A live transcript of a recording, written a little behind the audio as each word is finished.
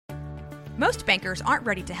Most bankers aren't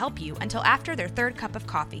ready to help you until after their third cup of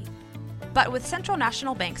coffee. But with Central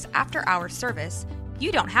National Bank's after-hours service,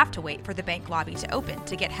 you don't have to wait for the bank lobby to open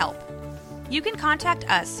to get help. You can contact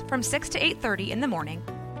us from 6 to 8:30 in the morning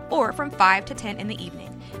or from 5 to 10 in the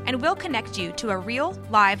evening, and we'll connect you to a real,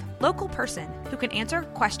 live, local person who can answer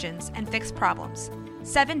questions and fix problems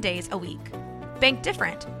 7 days a week. Bank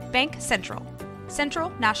different. Bank Central. Central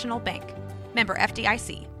National Bank. Member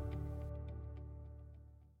FDIC.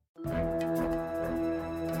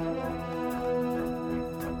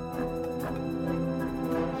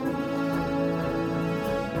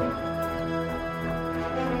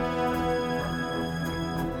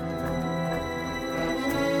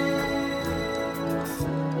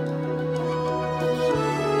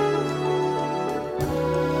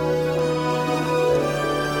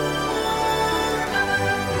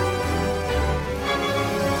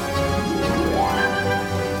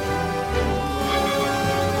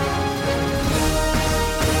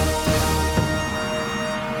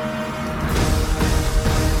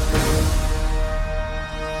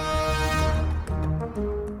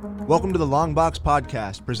 Welcome to the Long Box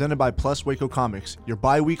Podcast, presented by Plus Waco Comics, your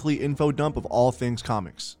bi-weekly info dump of all things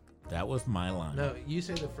comics. That was my line. No, you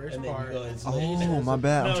say the first And then part. you go, it's Oh, lit. my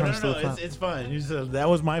bad. I'm No, trying no, to no, steal no. It's fine. You said that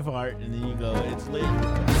was my part, and then you go, it's lit.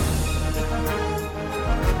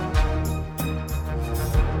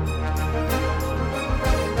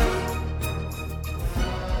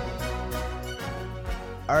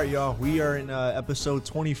 All right, y'all. We are in episode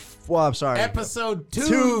 24. I'm sorry. Episode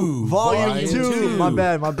 2. Volume 2. My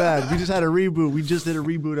bad. We just had a reboot. We just did a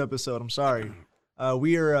reboot episode. I'm sorry.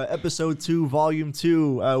 We are episode 2, volume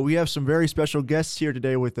 2. We have some very special guests here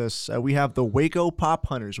today with us. We have the Waco Pop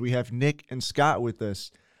Hunters. We have Nick and Scott with us.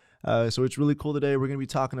 So it's really cool today. We're going to be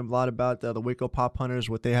talking a lot about the Waco Pop Hunters,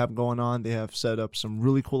 what they have going on. They have set up some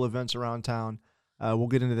really cool events around town. We'll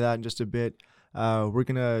get into that in just a bit. We're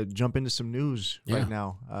going to jump into some news right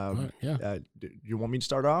now. You want me to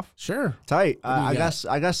start off? Sure. Tight. I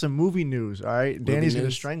got some movie news, all right? Danny's going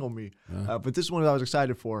to strangle me. But this one I was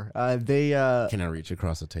excited for. Can I reach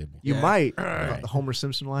across the table? You might. The Homer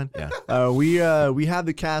Simpson line. Yeah. We have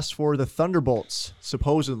the cast for the Thunderbolts,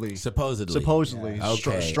 supposedly. Supposedly.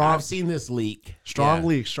 Okay. Strong. I've seen this leak. Strong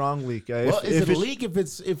leak. Well, is it a leak if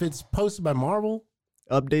it's posted by Marvel?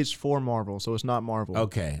 Updates for Marvel, so it's not Marvel.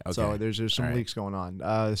 Okay. So there's some leaks going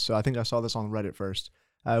on. So I think I saw this on Reddit first.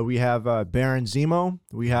 We have Baron Zemo.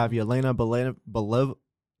 We have Yelena Belova,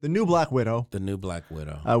 the new Black Widow.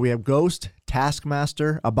 We have Ghost,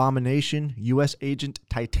 Taskmaster, Abomination, U.S. Agent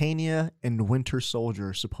Titania, and Winter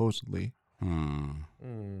Soldier, supposedly. I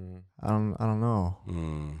don't know.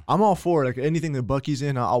 I'm all for it. Like anything that Bucky's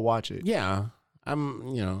in, I'll watch it. Yeah.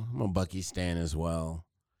 I'm a Bucky stan as well.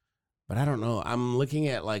 But I don't know. I'm looking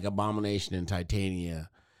at like Abomination and Titania,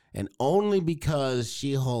 and only because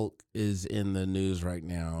She-Hulk is in the news right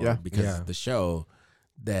now, because of the show,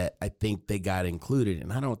 that I think they got included,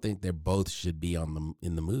 and I don't think they both should be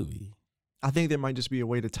in the movie. I think there might just be a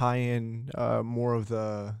way to tie in more of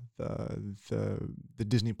the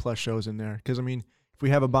Disney Plus shows in there. Because I mean, if we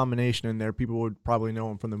have Abomination in there, people would probably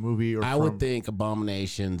know him from the movie. Or I would think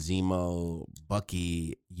Abomination, Zemo,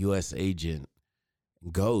 Bucky, U.S. Agent,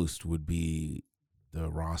 Ghost would be the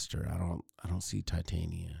roster. I don't see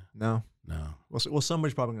Titania. No. Well,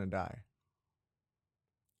 somebody's probably gonna die.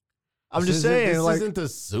 I'm This just saying, this like, isn't the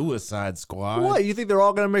Suicide Squad. what? You think they're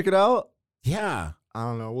all gonna make it out? Yeah. I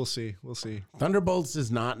don't know. We'll see. Thunderbolts is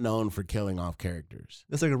not known for killing off characters.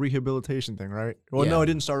 That's like a rehabilitation thing, right? Well, no, it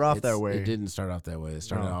didn't start off that way. It didn't start off that way. It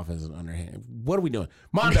started off as an underhand. What are we doing,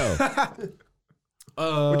 Mondo?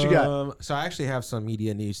 What you got? So I actually have some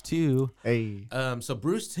media news too. Hey. So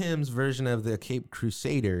Bruce Timm's version of the Cape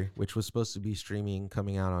Crusader, which was supposed to be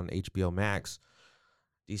coming out on HBO Max,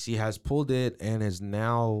 DC has pulled it and is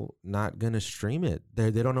now not going to stream it.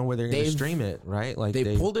 They don't know where they're going to stream it, right? Like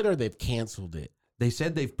they pulled it or they've canceled it. They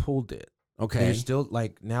said they've pulled it. Okay. They're still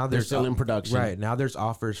they're still in production. Right. Now there's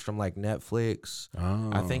offers from like Netflix. Oh.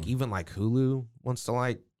 I think even like Hulu wants to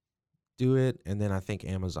like do it, and then I think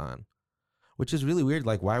Amazon. Which is really weird.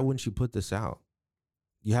 Like, why wouldn't you put this out?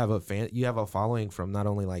 You have a following from not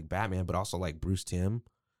only like Batman, but also like Bruce Timm,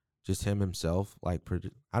 just him himself. Like,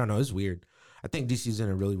 I don't know. It's weird. I think DC's in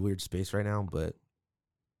a really weird space right now,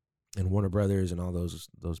 and Warner Brothers and all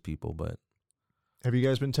those people. But Have you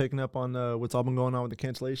guys been taken up on what's all been going on with the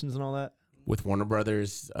cancellations and all that? With Warner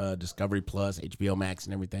Brothers, Discovery Plus, HBO Max,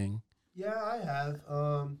 and everything? Yeah, I have.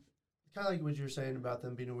 Kind of like what you were saying about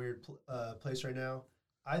them being a weird place right now.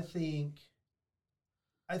 I think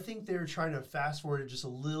they're trying to fast forward it just a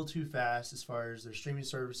little too fast as far as their streaming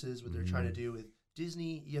services, what they're trying to do with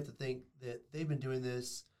Disney. You have to think that they've been doing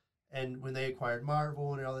this And when they acquired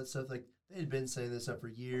Marvel and all that stuff, like they had been setting this up for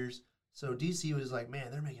years. So DC was like,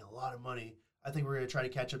 man, they're making a lot of money. I think we're going to try to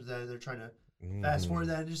catch up to that. They're trying to fast forward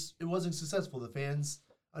that. It wasn't successful. The fans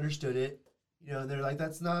understood it. You know, and they're like,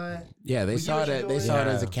 that's not. Yeah, they saw it. They saw it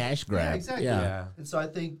as a cash grab. Yeah, exactly. Yeah. And so I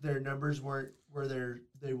think their numbers weren't where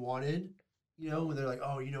they wanted. You know, when they're like,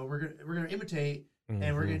 oh, you know, we're gonna imitate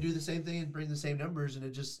and we're gonna do the same thing and bring the same numbers, and I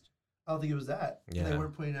don't think it was that. Yeah. They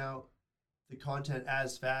weren't putting out the content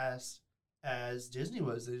as fast as Disney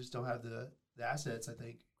was. They just don't have the assets, I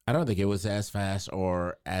think. I don't think it was as fast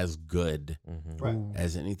or as good Right.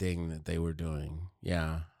 as anything that they were doing.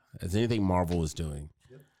 Yeah, as anything Marvel was doing.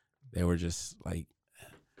 Yep. They were just like,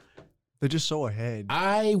 They're just so ahead.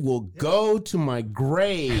 I will go to my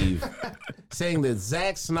grave saying that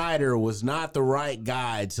Zack Snyder was not the right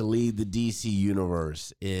guy to lead the DC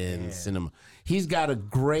universe in cinema. He's got a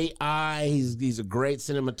great eye. He's a great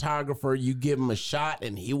cinematographer. You give him a shot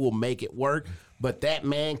and he will make it work. But that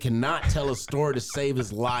man cannot tell a story to save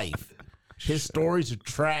his life. His stories are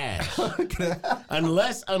trash.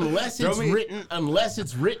 unless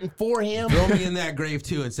it's written for him. Throw me in that grave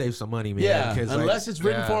too and save some money, man. Yeah, 'cause, unless it's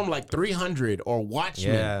written for him like 300 or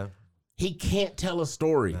Watchmen. Yeah. He can't tell a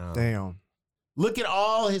story. No. Damn. Look at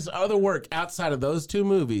all his other work outside of those two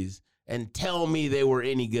movies and tell me they were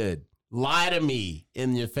any good. Lie to me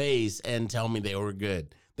in your face and tell me they were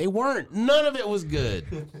good. They weren't. None of it was good.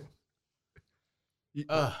 Did you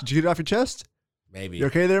get it off your chest? Maybe. You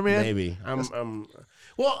okay there, man? Maybe.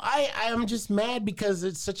 Well, I'm just mad because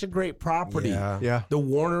it's such a great property. Yeah. The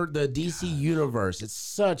DC universe, it's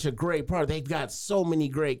such a great product. They've got so many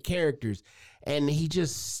great characters, and he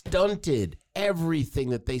just stunted everything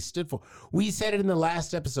that they stood for. We said it in the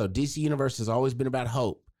last episode. DC universe has always been about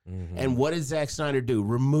hope. And what did Zack Snyder do?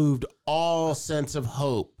 Removed all sense of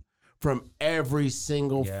hope from every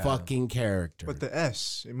single fucking character. But the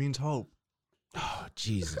S, it means hope. Oh,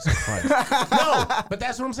 Jesus Christ. No, but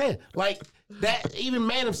that's what I'm saying. Like, that, even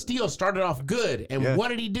Man of Steel started off good. And what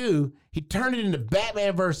did he do? He turned it into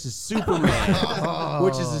Batman versus Superman,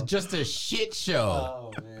 which is just a shit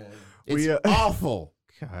show. Oh, man. It's awful.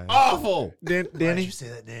 God. Awful. Danny, Why'd you say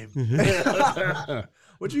that name?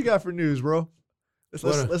 what you got for news, bro? Let's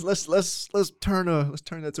turn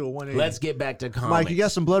that to a 180. Let's get back to comics. Mike, you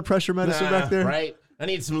got some blood pressure medicine back there? Right? I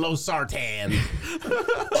need some losartan.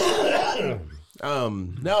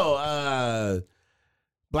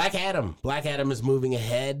 Black Adam. Black Adam is moving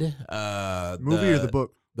ahead. Movie or the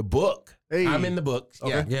book? The book. Hey. I'm in the book.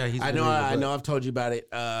 Okay. Yeah, he's I know. I've told you about it.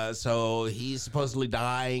 So he's supposedly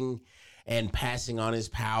dying and passing on his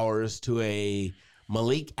powers to a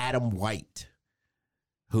Malik Adam White,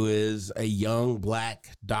 who is a young black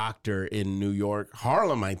doctor in New York,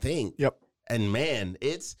 Harlem, I think. Yep. And man,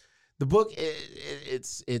 it's the book.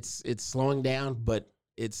 It's slowing down, but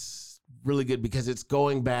it's really good because it's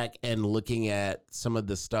going back and looking at some of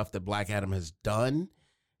the stuff that Black Adam has done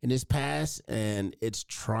in his past, and it's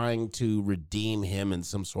trying to redeem him in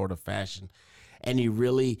some sort of fashion. And he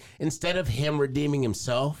really, instead of him redeeming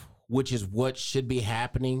himself, which is what should be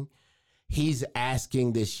happening, he's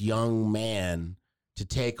asking this young man to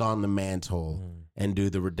take on the mantle and do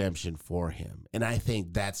the redemption for him. And I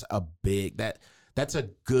think that's that's a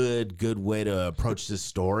good way to approach this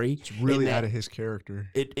story. It's really out of his character.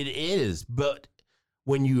 It is, but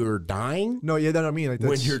when you're dying, No, yeah, that's what I mean. Like, when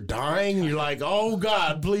that's, you're dying, you're like, "Oh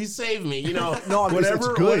God, please save me!" You know, No, I mean, it's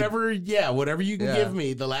good. whatever you can give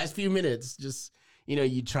me. The last few minutes, just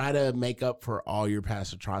you try to make up for all your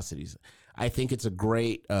past atrocities. I think it's a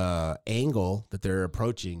great angle that they're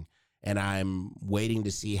approaching, and I'm waiting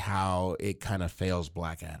to see how it kind of fails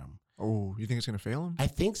Black Adam. Oh, you think it's gonna fail him? I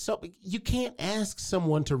think so. You can't ask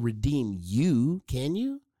someone to redeem you, can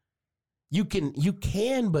you? You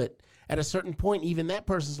can, but at a certain point, even that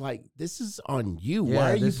person's like, "This is on you.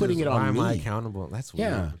 Why are you putting it on me? Why am I accountable?" That's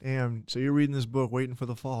weird. Yeah. Damn. So you're reading this book, waiting for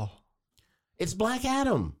the fall. It's Black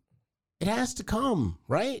Adam. It has to come,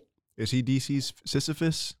 right? Is he DC's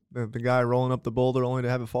Sisyphus, the guy rolling up the boulder only to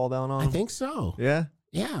have it fall down on him? I think so. Yeah,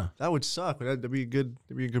 Yeah. that would suck. But that'd be a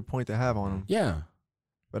good point to have on him. Yeah.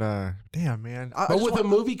 But damn, man. I But just with want- a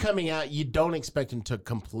movie coming out, you don't expect him to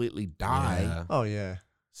completely die. Yeah. Oh yeah,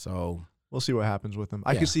 So we'll see what happens with him.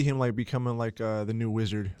 I Yeah. could see him like becoming like the new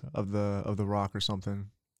wizard of the Rock or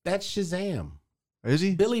something. that's Shazam. Is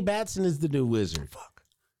he? Billy Batson is the new wizard. Fuck.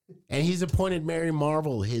 And he's appointed Mary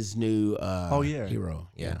Marvel his new yeah. hero.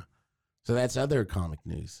 Yeah. So that's other comic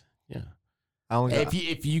news. Yeah. I only got,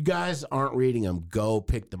 If you guys aren't reading them, go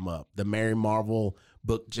pick them up. The Mary Marvel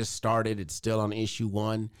book just started. It's still on issue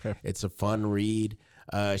 1. Okay. It's a fun read.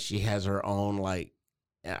 She has her own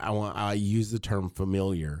I use the term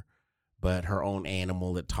familiar, but her own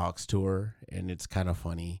animal that talks to her, and it's kind of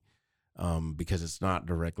funny because it's not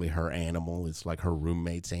directly her animal; it's like her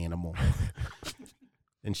roommate's animal,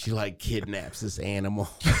 and she like kidnaps this animal.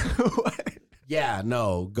 Yeah,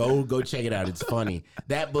 no, go check it out. It's funny.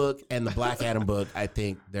 That book and the Black Adam book, I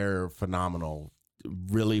think they're phenomenal,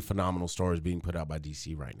 really phenomenal stories being put out by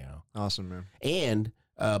DC right now. Awesome, man. And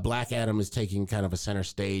Black Adam is taking kind of a center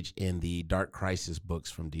stage in the Dark Crisis books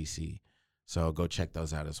from DC. So go check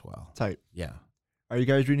those out as well. Tight. Yeah. Are you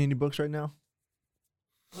guys reading any books right now?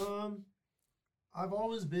 I've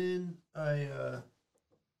always been a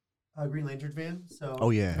Green Lantern fan. So Oh,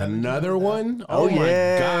 yeah. Another one? Oh, my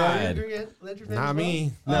yeah. Are you a God. Green Lantern fan Not as well?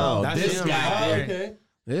 me. No, That's this him guy. right there. Okay.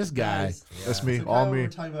 This guy. Nice. That's me. So All kinda when me.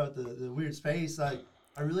 we're talking about the weird space. Like,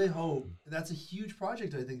 I really hope and that's a huge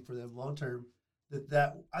project. I think for them long term.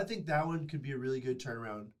 I think that one could be a really good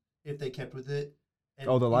turnaround if they kept with it. And,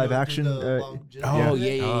 Oh, the live did action, longevity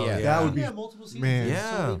Oh, of it. yeah. That would be multiple seasons. man. So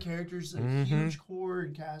Yeah. many characters, a huge core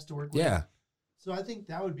and cast to work with. Yeah. So I think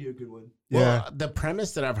that would be a good one. Yeah. Well, the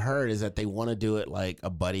premise that I've heard is that they want to do it like a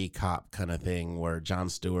buddy cop kind of thing where Jon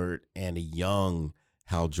Stewart and a young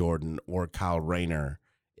Hal Jordan or Kyle Rayner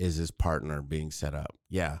is his partner being set up.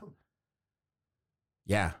 Yeah.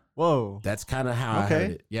 Yeah. Whoa. That's kind of how I Okay.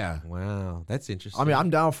 heard it. Yeah. Wow, that's interesting. I mean, I'm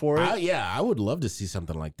down for it. I would love to see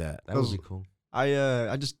something like that. that would be cool.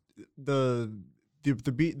 I just the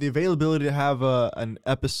availability to have an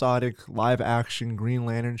episodic live action Green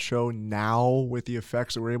Lantern show now with the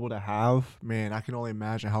effects that we're able to have, man, I can only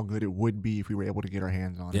imagine how good it would be if we were able to get our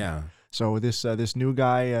hands on it. Yeah. So this new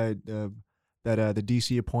guy that the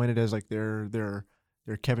DC appointed as like their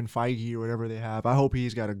Kevin Feige or whatever they have, I hope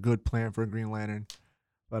he's got a good plan for a Green Lantern.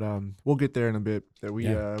 But we'll get there in a bit.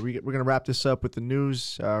 We're gonna wrap this up with the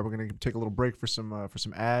news. We're gonna take a little break for some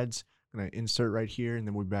ads. I'm gonna insert right here, and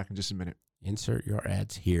then we'll be back in just a minute. Insert your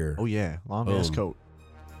ads here. Oh yeah, long ass Boom. coat.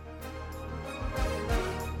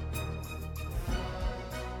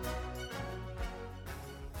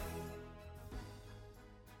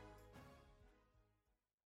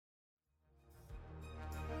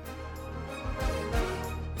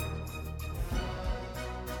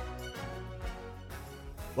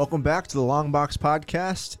 Welcome back to the Long Box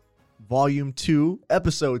Podcast, Volume 2,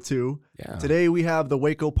 Episode 2. Yeah. Today we have the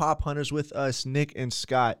Waco Pop Hunters with us, Nick and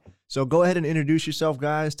Scott. So go ahead and introduce yourself,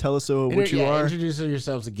 guys. Tell us what you are. Introduce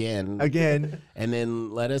yourselves again. Again. And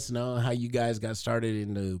then let us know how you guys got started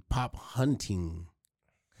into pop hunting.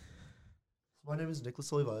 My name is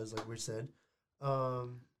Nicholas Oliva, as like we said.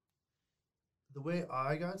 The way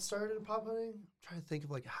I got started in pop hunting, I'm trying to think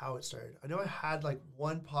of like how it started. I know I had like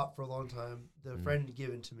one pop for a long time, the friend had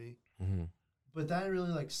given to me, but that didn't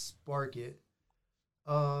really like spark it.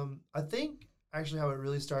 I think actually how it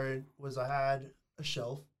really started was I had a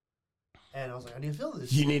shelf, and I was like, I need to fill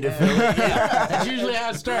this. You need to And- fill it. Yeah. That's usually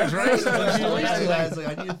how it starts, right? That's usually how I it was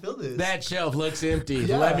like, I need to fill this. that shelf looks empty.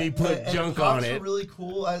 Yeah, Let me put and junk pops on were it. really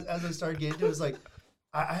cool as I started getting into it. It was like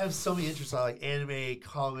I have so many interests. I like anime,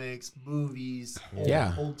 comics, movies,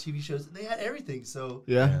 old TV shows. And they had everything, so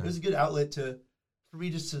Yeah. it was a good outlet for me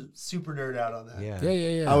just to super nerd out on that.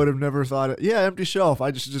 Yeah. I would have never thought it. Yeah, empty shelf.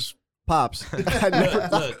 I just pops. I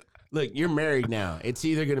never Look, you're married now. It's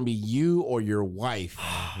either going to be you or your wife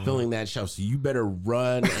filling that shelf. So you better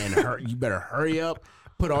run and you better hurry up.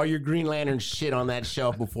 Put all your Green Lantern shit on that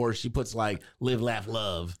shelf before she puts like live, laugh,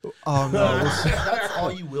 love. Oh no. That's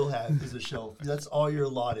all you will have is a shelf. That's all you're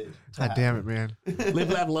allotted. God damn it, man.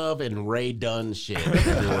 Live, laugh, love, and Ray Dunn shit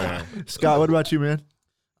everywhere. Scott, what about you, man?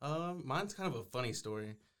 Mine's kind of a funny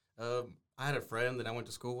story. I had a friend that I went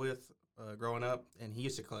to school with growing up, and he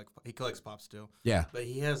used to collects pop still. Yeah. But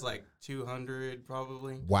he has like 200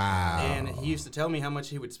 probably. Wow. And he used to tell me how much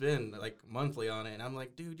he would spend like monthly on it, and I'm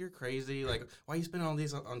like, dude, you're crazy. Like, why are you spending all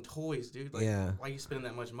these on toys, dude? Like, why are you spending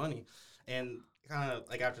that much money? And kind of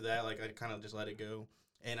like after that, like I kind of just let it go.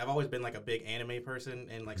 And I've always been like a big anime person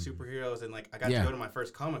and like superheroes, and like I got to go to my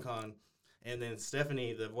first Comic-Con, and then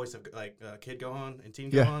Stephanie, the voice of like Kid Gohan and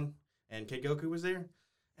Teen Gohan, and Kid Goku was there.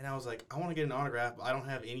 And I was like, I want to get an autograph, but I don't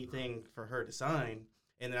have anything for her to sign.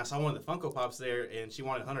 And then I saw one of the Funko Pops there, and she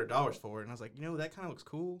wanted $100 for it. And I was like, that kind of looks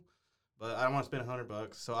cool, but I don't want to spend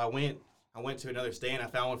 $100. So I went to another stand. I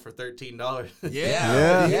found one for $13.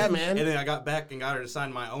 Yeah, man. And then I got back and got her to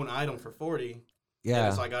sign my own item for $40. Yeah.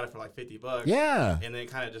 And so I got it for like $50. Yeah. And then it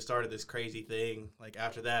kind of just started this crazy thing. Like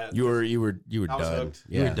after that, You were I was done. hooked.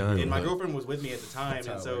 Yeah. You were done. And my girlfriend was with me at the time, That's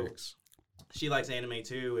how and it so works. she likes anime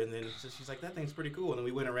too. And then she's like, "That thing's pretty cool." And then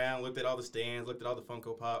we went around, looked at all the stands, looked at all the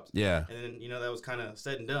Funko Pops. Yeah. And then that was kind of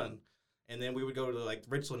said and done. And then we would go to like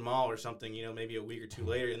Richland Mall or something, maybe a week or two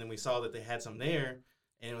later, and then we saw that they had some there.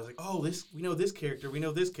 And it was like, oh, we know this character,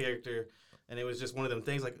 and it was just one of them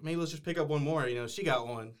things like, maybe let's just pick up one more. She got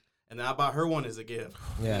one, and then I bought her one as a gift.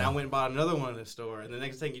 Yeah. And I went and bought another one in the store, and the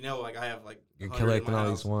next thing you know, like I have like You're 100 in collecting my all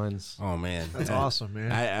house. these ones. Oh man, That's awesome,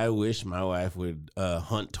 man. I wish my wife would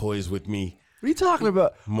hunt toys with me. What are you talking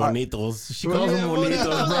about? Monitos. She calls them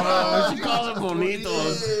bonitos, bro. She calls them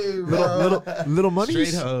bonitos. Little money.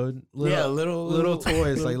 Straight hoed. Little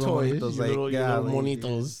toys, like little bonitos, like little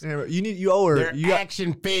bonitos. Yeah, you owe her. They're You got,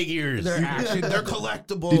 action figures. They're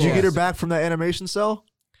collectibles. did you get her back from that animation cell?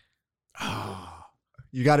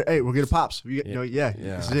 You got it. Hey, we'll get her pops. You, Yeah.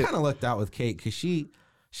 This is I it. kind of lucked out with Kate because she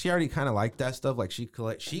already kind of liked that stuff. Like she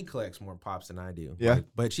collects more pops than I do. Yeah. Like,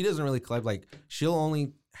 but she doesn't really collect. Like she'll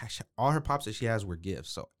only all her pops that she has were gifts.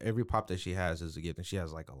 So every pop that she has is a gift, and she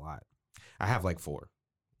has like a lot. I have like 4.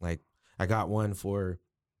 Like I got one for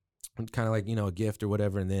kind of like a gift or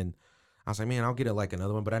whatever, and then I was like, man, I'll get it like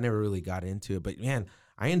another one. But I never really got into it. But man,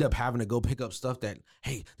 I end up having to go pick up stuff that,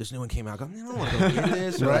 hey, this new one came out. I go, man, I don't want to go get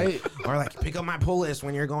this, Right? Or like pick up my pull list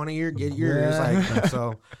when you're going to get yours. Like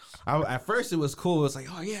so. At first it was cool. It was like,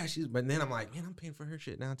 oh yeah, but then I'm like, man, I'm paying for her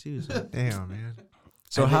shit now too. So. Damn, man.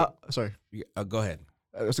 So sorry. Go ahead.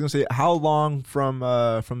 I was gonna say, how long from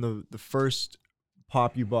the first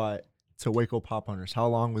pop you bought to Waco Pop Hunters? How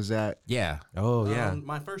long was that? Yeah. Oh yeah.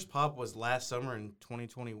 My first pop was last summer in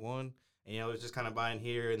 2021. And, it was just kind of buying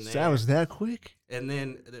here and there. That was that quick? And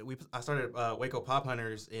then I started Waco Pop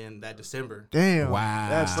Hunters in that December. Damn. Wow.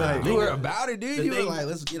 That's like You were about it, dude. the You were thing- like,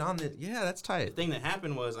 let's get on it. Yeah, that's The tight. thing that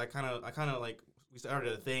happened was I kind of like, we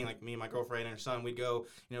started a thing, like me and my girlfriend and her son, we'd go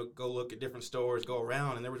look at different stores, go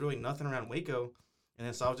around, and there was really nothing around Waco. And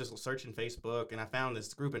then so I was just searching Facebook, and I found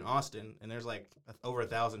this group in Austin, and there's like over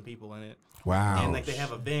 1,000 people in it. Wow. And like they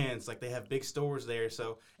have events, like they have big stores there.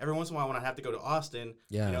 So every once in a while, when I have to go to Austin,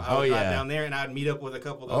 Yeah. I would drive down there and I'd meet up with a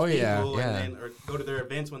couple of those people, yeah. and then or go to their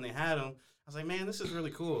events when they had them. I was like, man, this is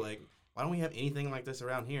really cool. Like, why don't we have anything like this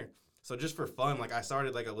around here? So just for fun, like I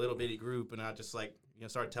started like a little bitty group, and I just like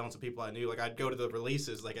started telling some people I knew. Like I'd go to the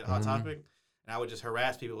releases, like at Hot Topic. And I would just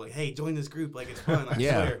harass people like, hey, join this group. Like, it's fun. I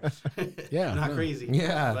Yeah. swear. Yeah, Not no. crazy.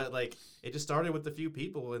 Yeah. But, like, it just started with a few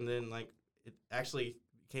people. And then, like, it actually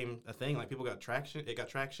became a thing. Like, people got traction. It got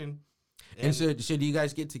traction. And so do you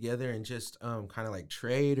guys get together and just kind of like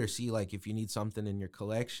trade or see like if you need something in your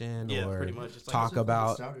collection Yeah, or pretty much. It's like talk it's a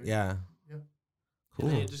about starter. yeah. Yeah. Cool.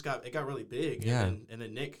 And then it got really big. Yeah. And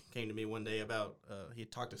then Nick came to me one day about he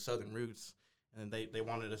had talked to Southern Roots, and they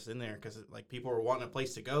wanted us in there because like people were wanting a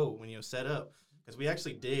place to go when set up. Because we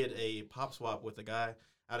actually did a pop swap with a guy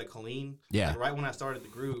out of Killeen. Yeah. Like right when I started the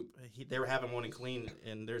group, they were having one in Killeen,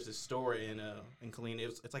 and there's this store in Killeen.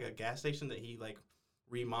 It's like a gas station that he like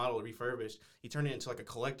remodeled, refurbished. He turned it into like a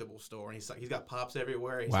collectible store, and he's got pops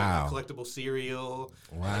everywhere. He's Wow. got collectible cereal.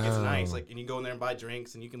 Wow. Like, it's nice. Like, and you go in there and buy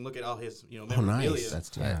drinks, and you can look at all his Oh, memorabilia. nice. That's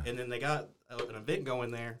tight. And then they got an event going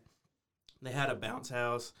there. They had a bounce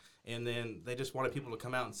house, and then they just wanted people to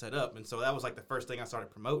come out and set up. And so that was like the first thing I started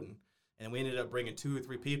promoting. And we ended up bringing 2 or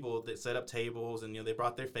 3 people that set up tables, and they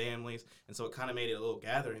brought their families, and so it kind of made it a little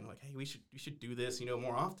gathering. Like, hey, you should do this,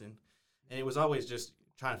 more often. And it was always just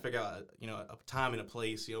trying to figure out, a time and a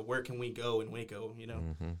place. Where can we go in Waco?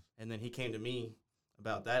 Mm-hmm. And then he came to me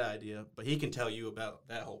about that idea, but he can tell you about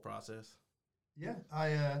that whole process. Yeah,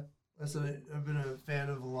 I've been a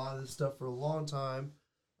fan of a lot of this stuff for a long time.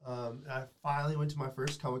 I finally went to my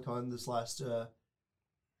first Comic-Con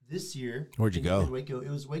this year. Where'd you go? In Waco. It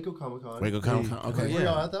was Waco Comic-Con. Waco Comic-Con. Okay. Were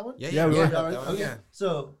y'all at that one? Yeah, we were. Okay.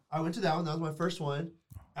 So I went to that one. That was my first one.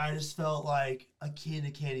 I just felt like a kid in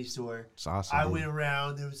a candy store. It's awesome. I went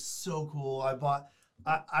around. It was so cool.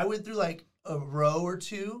 I went through like a row or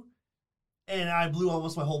two, and I blew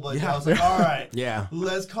almost my whole budget. Yeah. I was like, all right, Yeah.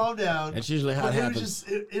 let's calm down. That's usually how But it it was happens.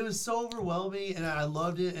 just it was so overwhelming, and I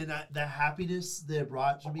loved it, and the happiness that it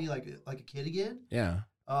brought to me like a kid again. Yeah.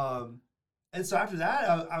 And so after that,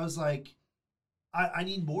 I was like, I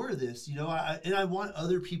need more of this, and I want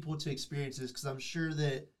other people to experience this, because I'm sure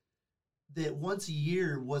that once a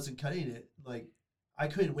year wasn't cutting it. Like, I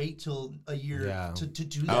couldn't wait till a year to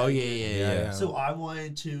do that. Oh yeah. So I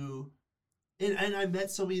wanted to, and I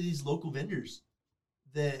met so many of these local vendors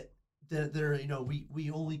that are,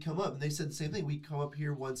 we only come up, and they said the same thing. We come up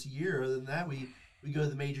here once a year. Other than that, we go to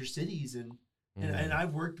the major cities, and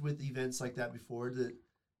I've worked with events like that before.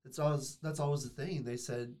 That's always the thing. They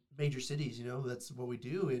said major cities, that's what we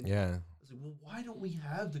do. And Yeah. I was like, well, why don't we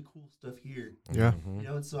have the cool stuff here? Yeah. Mm-hmm.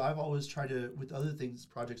 And so I've always tried to, with other things,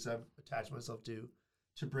 projects I've attached myself to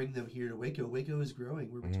bring them here to Waco. Waco is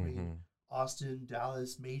growing. We're between Austin,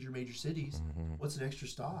 Dallas, major cities. Mm-hmm. What's an extra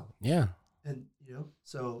stop? Yeah. And,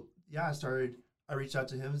 so, yeah, I reached out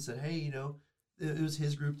to him and said, hey, it was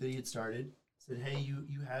his group that he had started. Said, hey,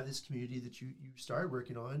 you have this community that you started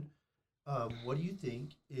working on. What do you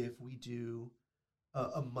think if we do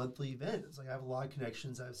a monthly event? It's like, I have a lot of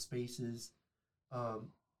connections. I have spaces.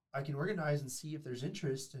 I can organize and see if there's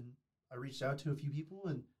interest. And I reached out to a few people,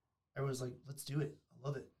 and everyone's like, let's do it. I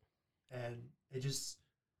love it. And it just,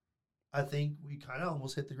 I think we kind of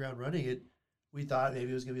almost hit the ground running. We thought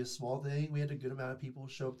maybe it was going to be a small thing. We had a good amount of people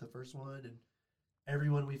show up the first one, and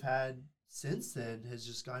everyone we've had since then has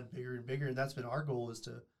just gotten bigger and bigger. And that's been our goal, is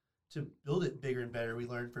to build it bigger and better. We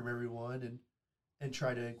learn from everyone and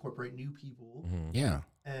try to incorporate new people. Mm-hmm. Yeah.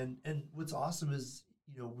 And what's awesome is,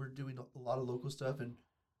 we're doing a lot of local stuff, and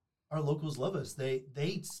our locals love us. They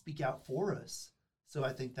speak out for us. So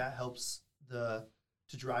I think that helps to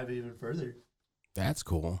drive it even further. That's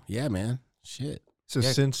cool. Yeah, man. Shit. So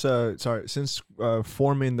since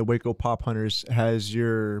forming the Waco Pop Hunters, has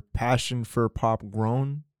your passion for pop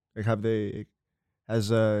grown? Like, have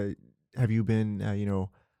you been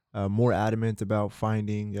more adamant about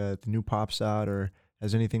finding the new pops out, or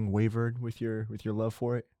has anything wavered with your love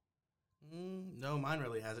for it? No, mine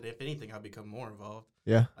really hasn't. If anything, I've become more involved.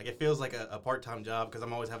 Yeah. Like, it feels like a part-time job, because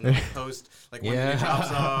I'm always having to post like when the new jobs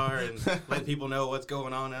are and let people know what's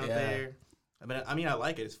going on out there. I mean, I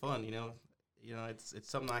like it. It's fun, it's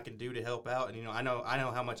something I can do to help out. And, I know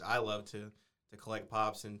how much I love to collect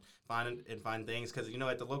pops and find things, because,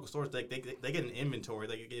 at the local stores, they get an inventory.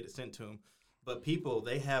 They get it sent to them. But people,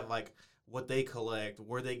 they have, like, what they collect,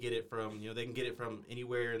 where they get it from. They can get it from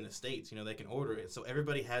anywhere in the States. They can order it. So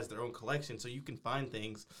everybody has their own collection, so you can find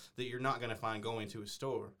things that you're not going to find going to a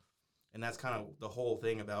store. And that's kind of the whole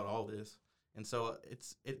thing about all this. And so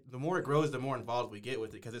the more it grows, the more involved we get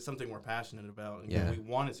with it, because it's something we're passionate about. And we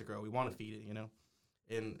want it to grow. We want to feed it,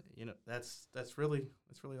 And that's really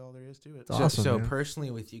all there is to it. Awesome, so man.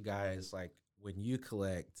 Personally with you guys, like, when you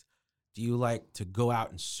collect, do you like to go out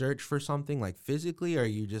and search for something, like, physically, or are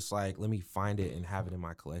you just like, let me find it and have it in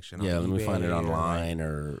my collection? Yeah, let me eBay, find it online,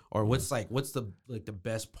 or what's the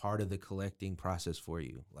best part of the collecting process for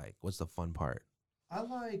you? Like, what's the fun part? I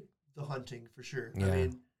like the hunting for sure. Yeah. I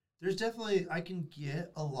mean, there's definitely, I can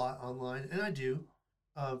get a lot online, and I do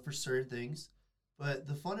for certain things. But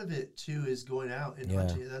the fun of it, too, is going out and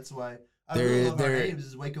hunting. That's why I really love our names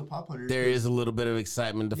is Waco Pop Hunters. There is a little bit of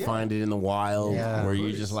excitement to find it in the wild, where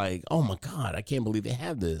you're just like, oh, my God, I can't believe they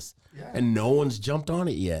have this. Yeah. And no one's jumped on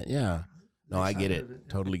it yet. Yeah. No, I get it.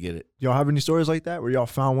 Totally get it. Y'all have any stories like that, where y'all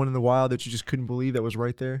found one in the wild that you just couldn't believe that was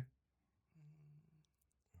right there?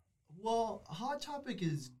 Well, Hot Topic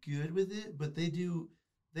is good with it, but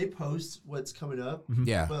they post what's coming up. Mm-hmm.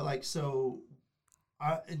 Yeah. But, like,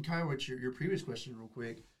 and kind of what your previous question real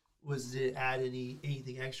quick was, did it add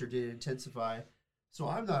anything extra? Did it intensify? So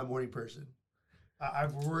I'm not a morning person.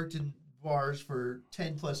 I've worked in bars for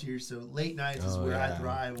 10 plus years, so late nights is where I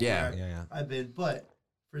thrive. I've been. But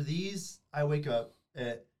for these, I wake up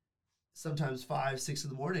at sometimes 5, 6 in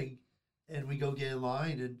the morning, and we go get in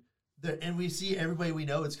line, and we see everybody we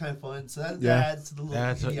know. It's kind of fun. So that adds to the little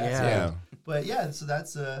But so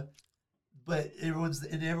that's but everyone's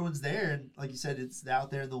there, and like you said, it's out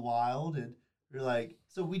there in the wild, and we're like,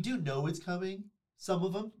 so we do know it's coming, some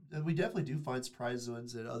of them, and we definitely do find surprise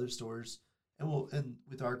ones at other stores, and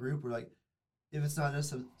with our group, we're like, if it's not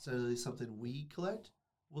necessarily something we collect,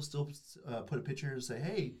 we'll still put a picture and say,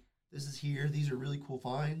 hey, this is here, these are really cool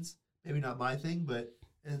finds, maybe not my thing,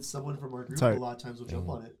 and someone from our group a lot of times will jump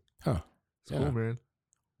on it. Huh. It's cool, man.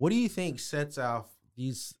 What do you think sets off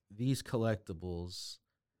these collectibles?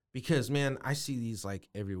 Because, man, I see these, like,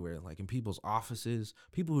 everywhere, like in people's offices,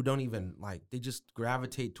 people who don't even, like, they just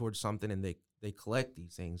gravitate towards something and they collect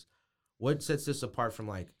these things. What sets this apart from,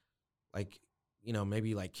 like,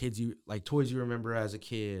 maybe, like, toys you remember as a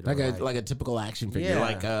kid? Like a typical action figure. Yeah.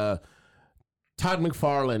 Like Todd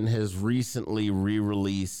McFarlane has recently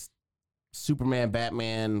re-released Superman,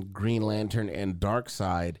 Batman, Green Lantern, and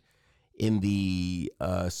Darkseid in the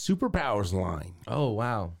Superpowers line. Oh,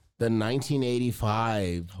 wow. The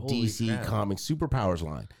 1985 Holy DC crap. Comics Superpowers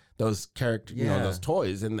line. Those characters, those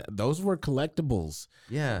toys, and those were collectibles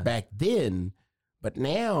back then. But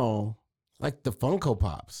now, like the Funko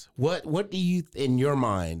Pops, what do you, in your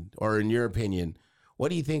mind or in your opinion,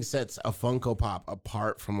 what do you think sets a Funko Pop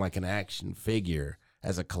apart from like an action figure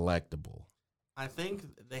as a collectible? I think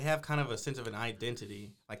they have kind of a sense of an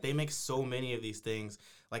identity. Like, they make so many of these things.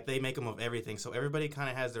 Like, they make them of everything. So everybody kind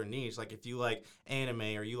of has their niche. Like, if you like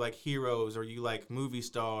anime, or you like heroes, or you like movie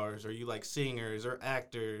stars, or you like singers or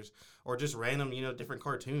actors, or just random, different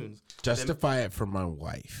cartoons. Justify it for my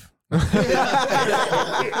wife. And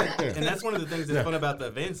that's one of the things that's fun about the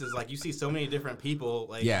events is like you see so many different people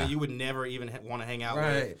like that you would never even want to hang out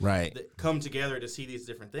with. Right. That come together to see these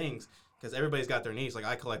different things because everybody's got their needs. Like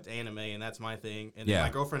I collect anime and that's my thing. And then my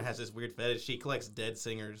girlfriend has this weird fetish. She collects dead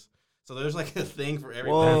singers. So there's like a thing for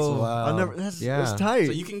everybody. Whoa, that's tight.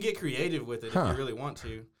 So you can get creative with it if you really want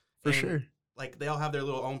to. For sure. Like they all have their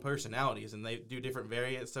little own personalities and they do different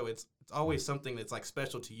variants. So it's always something that's like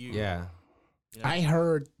special to you. Yeah. You know? I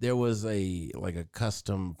heard there was a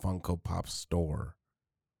custom Funko Pop store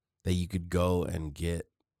that you could go and get.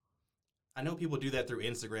 I know people do that through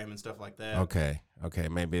Instagram and stuff like that. Okay,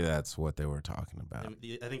 maybe that's what they were talking about.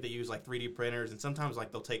 I think they use like 3D printers, and sometimes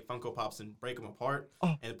like they'll take Funko Pops and break them apart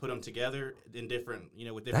and put them together in different,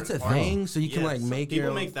 with different. That's a parts. thing, so you can like make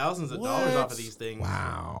people make thousands of dollars off of these things.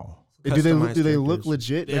 Wow. Do they look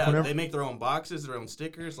legit? Yeah, like they make their own boxes, their own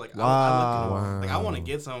stickers. Like I want to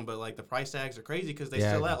get some, but like the price tags are crazy because they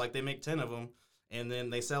sell out. Like they make 10 of them. And then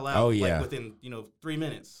they sell out like within 3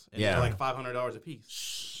 minutes, and they're like $500 a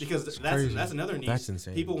piece. Because that's another need. That's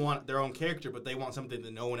insane. People want their own character, but they want something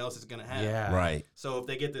that no one else is gonna have. Yeah, right. So if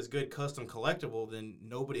they get this good custom collectible, then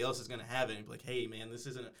nobody else is gonna have it. And be like, hey man, this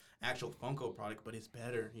isn't an actual Funko product, but it's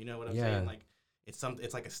better. You know what I'm saying? Like it's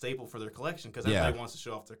like a staple for their collection because everybody wants to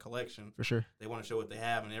show off their collection. For sure, they want to show what they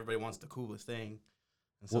have, and everybody wants the coolest thing.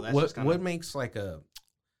 And so that's what makes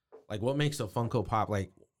what makes a Funko Pop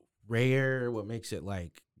like rare? What makes it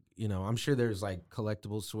like, I'm sure there's like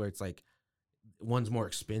collectibles where it's like one's more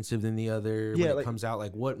expensive than the other when it comes out.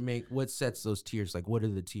 Like what sets those tiers? Like what are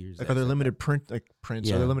the tiers? Like are there limited prints? Are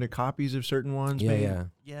there limited copies of certain ones?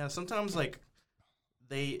 Yeah. Sometimes like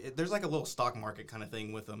there's like a little stock market kind of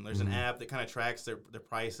thing with them. There's an app that kind of tracks their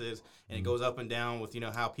prices and it goes up and down with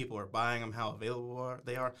how people are buying them, how available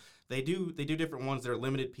they are. They do different ones that are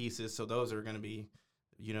limited pieces, so those are going to be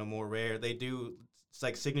more rare. They do. It's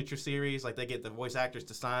like signature series, like they get the voice actors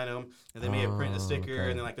to sign them, and they may have printed a sticker,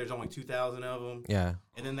 and then like there's only 2,000 of them. Yeah.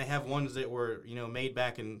 And then they have ones that were made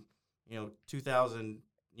back in 2000,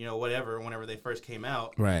 whenever they first came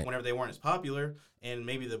out, right? Whenever they weren't as popular, and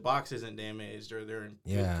maybe the box isn't damaged or they're in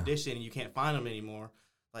good condition, and you can't find them anymore.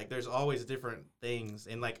 Like there's always different things,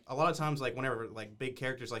 and like a lot of times, like whenever like big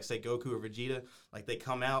characters like say Goku or Vegeta, like they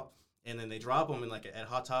come out and then they drop them in like at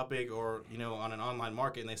Hot Topic or on an online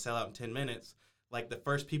market, and they sell out in 10 minutes. Like the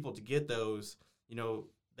first people to get those,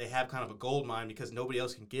 they have kind of a gold mine because nobody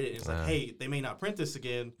else can get it. And it's like, hey, they may not print this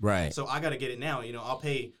again, right? So I got to get it now. I'll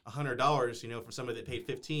pay $100, for somebody that paid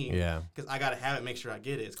 $15, because I got to have it, make sure I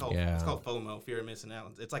get it. It's called FOMO, fear of missing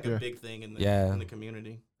out. It's like a big thing in the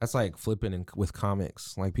community. That's like flipping with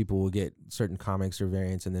comics. Like people will get certain comics or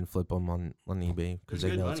variants and then flip them on eBay because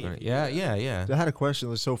they know it's going to. Yeah. I had a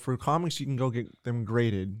question. So for comics, you can go get them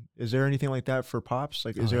graded. Is there anything like that for Pops?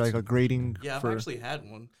 Like, is there like a grading? Yeah, I've actually had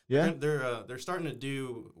one. Yeah, they're starting to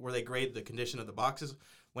do where they grade the condition of the boxes.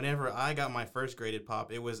 Whenever I got my first graded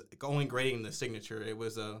Pop, it was only grading the signature. It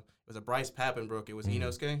was a Bryce Papenbrook. It was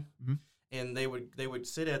Inosuke. Mm-hmm. And they would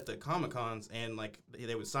sit at the Comic-Cons and like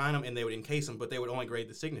they would sign them and they would encase them, but they would only grade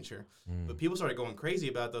the signature. But people started going crazy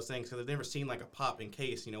about those things because they've never seen like a Pop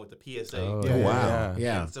encase, with the PSA. Oh, wow.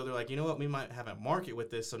 Yeah. And so they're like, you know what, we might have a market with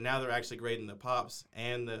this. So now they're actually grading the Pops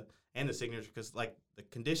and the signature because like the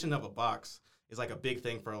condition of a box is like a big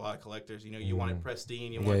thing for a lot of collectors. You want it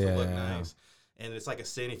pristine, you want it to look nice. And it's like a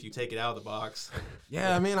sin if you take it out of the box.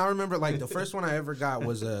 Yeah, I mean, I remember like the first one I ever got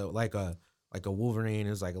was a Wolverine. It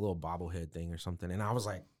was like a little bobblehead thing or something. And I was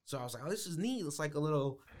like, oh, this is neat. It's like a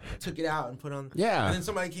little, took it out and put on. Yeah. And then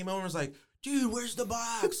somebody came over and was like, dude, where's the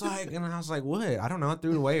box? Like, and I was like, what? I don't know. I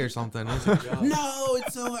threw it away or something. I was like, no,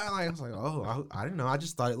 it's so. I was like, oh, I didn't know. I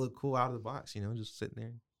just thought it looked cool out of the box, just sitting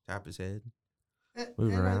there, tap his head,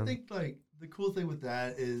 move around. I think like the cool thing with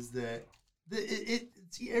that is that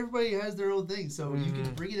everybody has their own thing, so you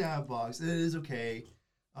can bring it out of the box. It is okay.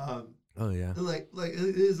 Oh yeah. Like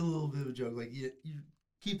it is a little bit of a joke. Like you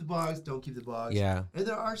keep the box, don't keep the box. Yeah. And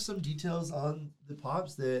there are some details on the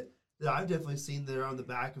Pops that I've definitely seen that are on the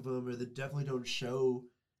back of them, or that definitely don't show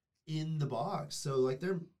in the box. So like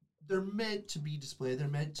they're meant to be displayed. They're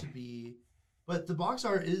meant to be, but the box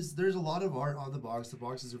art there's a lot of art on the box. The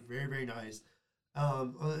boxes are very, very nice.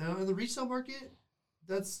 On the resale market,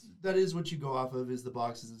 that is what you go off of, is the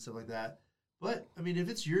boxes and stuff like that. But I mean, if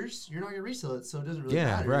it's yours, you're not gonna resell it, so it doesn't really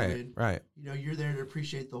matter. Right. You're there to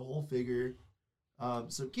appreciate the whole figure.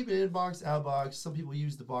 So keep it in box, out box. Some people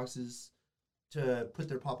use the boxes to put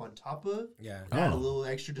their Pop on top of. Yeah. Add a little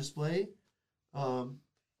extra display. But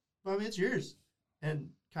I mean, it's yours. And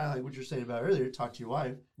kind of like what you're saying about earlier, talk to your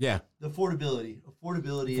wife. Yeah. The affordability.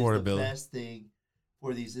 Affordability is the best thing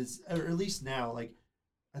for these. Or at least now, like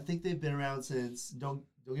I think they've been around since. Don't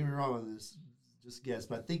get me wrong on this. Just guess,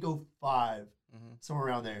 but I think 05, somewhere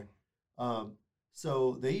around there.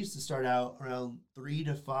 So they used to start out around $3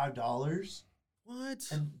 to $5. What?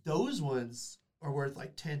 And those ones are worth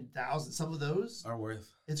like 10,000. Some of those Are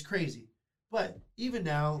worth. It's crazy. But even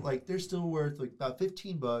now, like they're still worth like about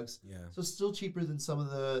 $15. Yeah. So it's still cheaper than some of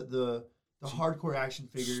the hardcore action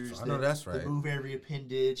figures. I know that's right. That move every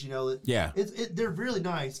appendage. You know. Yeah. They're really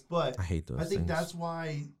nice, but I hate those. I think things. that's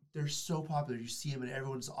why they're so popular. You see them in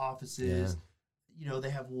everyone's offices. You know, they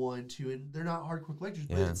have 1, 2, and they're not hardcore collectors,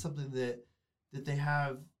 but it's something that they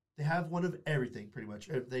have. They have one of everything pretty much.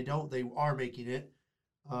 If they don't, they are making it.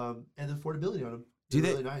 And the affordability on them.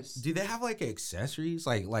 Really nice. Do they have like accessories?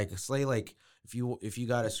 Like say like if you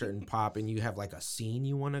got a certain pop and you have like a scene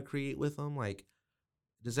you want to create with them, like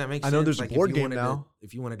does that make sense? I know there's like a board game now.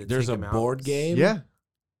 If you wanted to, There's take a them board out, game. Yeah.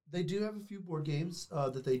 They do have a few board games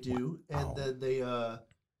that they do, and then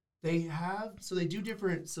they have they do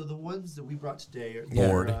different. So the ones that we brought today are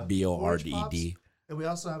Board, orange BORDED. pops, and we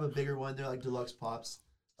also have a bigger one. They're like deluxe pops.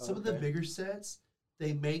 Some of the bigger sets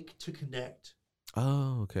they make to connect.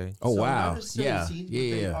 Oh, okay. Oh, So wow. not necessarily Yeah. scenes,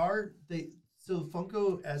 but Yeah. So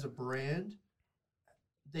Funko as a brand,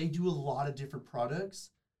 they do a lot of different products,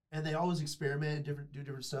 and they always experiment and do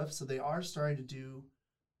different stuff. So they are starting to do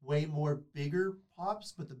way more bigger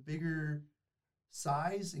pops, but the bigger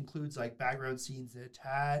size includes like background scenes that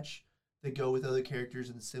attach, that go with other characters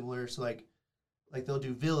and similar. So like they'll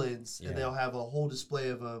do villains and they'll have a whole display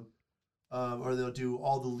of them, or they'll do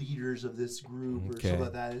all the leaders of this group or something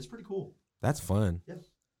like that. It's pretty cool. That's fun. Yeah.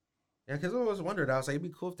 Yeah, because I always wondered. I was like, it'd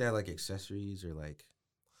be cool if they had like accessories or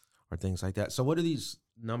things like that. So what are these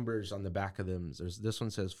numbers on the back of them? This one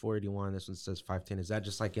says 481. This one says 510. Is that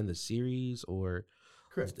just like in the series, or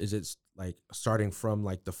Correct. is it like starting from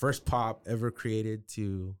like the first pop ever created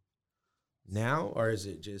to now, or is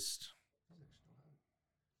it just?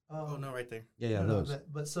 Oh no, right there. Yeah, No, those.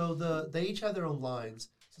 but so they each have their own lines.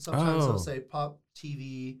 So sometimes they'll say pop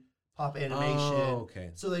TV, pop animation. Oh,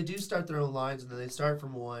 okay. So they do start their own lines, and then they start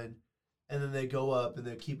from one, and then they go up and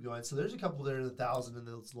they keep going. So there's a couple that are in 1,000 in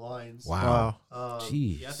those lines. Wow.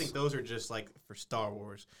 Jeez. Yeah, I think those are just like for Star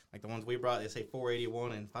Wars. Like the ones we brought, they say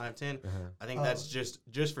 481 and 510. I think that's just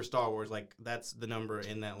for Star Wars. Like that's the number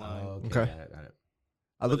in that line. Okay. Okay. Got it.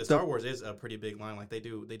 But the Star Wars is a pretty big line. Like they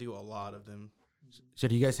do a lot of them. So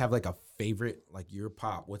do you guys have like a favorite, like your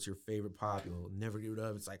pop? What's your favorite pop? You'll never give it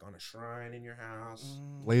up. It's like on a shrine in your house.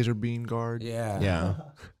 Laser beam guard. Yeah. Yeah.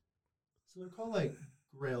 So they're called like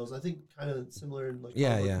grails. I think kind of similar in like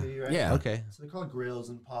Yeah, comic yeah. movie, right? Yeah. Okay. So they're called grails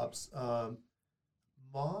and pops. Mine,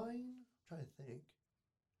 I'm trying to think.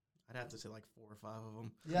 I'd have to say like 4 or 5 of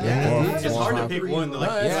them. Yeah, It's hard to pick one.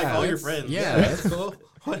 Like, it's like all your friends. Yeah, that's cool.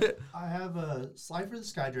 I have a Slifer the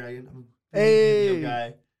Sky Dragon. I'm a Hey! Yu-Gi-Oh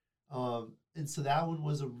guy. And so that one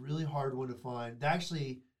was a really hard one to find. They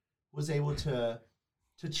actually was able to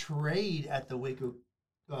trade at the Waco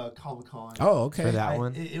Comic-Con. Oh, okay. For that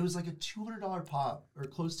one? It was like a $200 pop or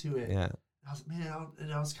close to it. Yeah. I was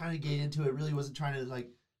I was kind of getting into it. Really wasn't trying to like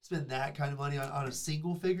spend that kind of money on a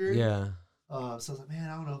single figure. Yeah. So I was like, man,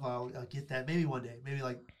 I don't know if I'll get that. Maybe one day. Maybe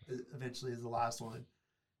like eventually is the last one.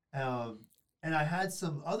 And I had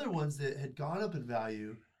some other ones that had gone up in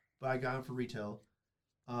value, but I got them for retail.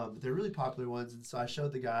 But they're really popular ones. And so I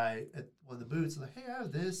showed the guy at one of the booths. I'm like, hey, I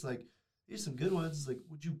have this. Like, these are some good ones. He's like,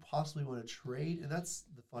 would you possibly want to trade? And that's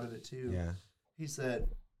the fun of it too. Yeah. He said,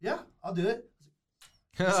 yeah, I'll do it.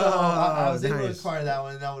 So I was able to nice. acquire that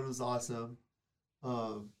one. And that one was awesome.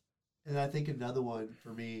 And I think another one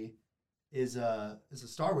for me is a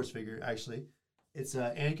Star Wars figure. Actually, it's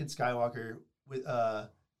Anakin Skywalker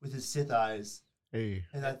with his Sith eyes, Hey.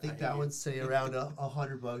 and I think that one's sitting around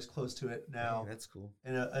 $100, close to it now. Yeah, that's cool.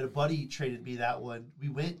 And a buddy traded me that one. We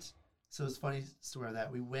went. So it's a funny story on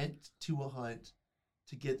that. We went to a hunt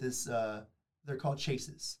to get this. They're called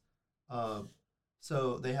chases.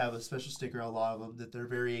 So they have a special sticker on a lot of them that they're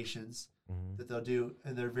variations that they'll do,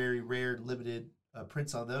 and they're very rare, limited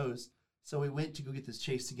prints on those. So we went to go get this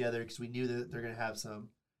chase together because we knew that they're going to have some,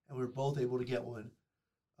 and we were both able to get one.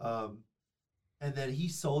 And then he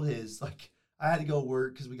sold his. Like, I had to go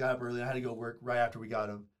work because we got up early. I had to go work right after we got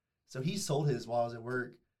him. So he sold his while I was at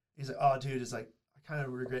work. He's like, oh, dude, it's like, I kind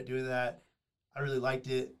of regret doing that. I really liked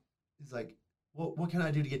it. He's like, what can I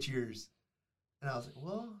do to get yours? And I was like,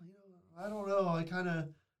 well, I don't know. I kind of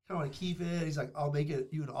want to keep it. He's like, I'll make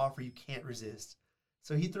you an offer you can't resist.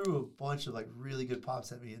 So he threw a bunch of like really good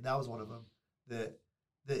pops at me, and that was one of them that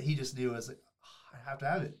he just knew. I was like, oh, I have to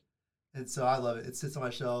have it. And so I love it. It sits on my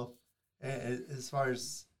shelf. And as far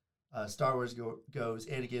as Star Wars goes,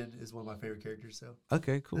 Anakin is one of my favorite characters. So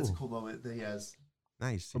Okay, cool. that's a cool moment that he has.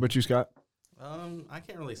 Nice. What about you, Scott? I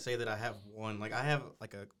can't really say that I have one. Like I have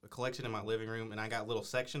like a collection in my living room, and I got little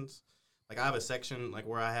sections. Like I have a section like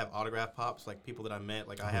where I have autograph pops, like people that I met.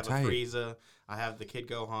 Like I have a Frieza, I have the Kid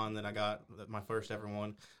Gohan that I got, my first ever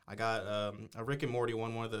one. I got a Rick and Morty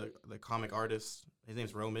one of the comic artists. His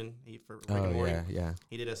name's Roman. For Rick and Morty. Yeah.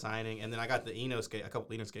 He did a signing, and then I got the a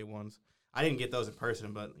couple Inosuke ones. I didn't get those in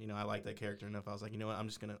person, but I like that character enough. I was like, you know what, I'm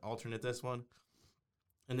just gonna alternate this one.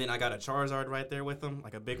 And then I got a Charizard right there with them,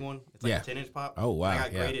 like a big one. It's like a 10-inch pop. Oh, wow. I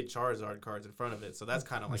got graded Charizard cards in front of it, so that's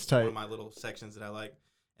kind of like one of my little sections that I like.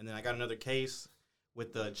 And then I got another case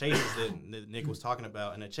with the chases that Nick was talking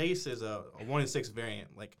about. And a chase is a 1-in-6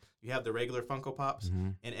 variant. Like, you have the regular Funko Pops,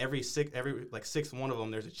 and every sixth one of them,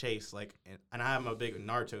 there's a chase. Like, and I'm a big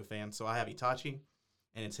Naruto fan, so I have Itachi,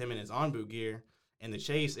 and it's him in his Anbu gear. And the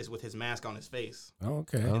chase is with his mask on his face. Oh,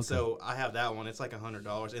 okay. And so I have that one. It's like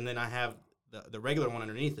 $100. And then I have the regular one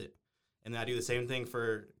underneath it. And then I do the same thing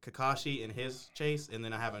for Kakashi and his chase. And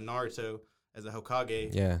then I have a Naruto as a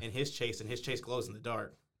Hokage and his chase glows in the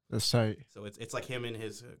dark. That's tight. So it's like him in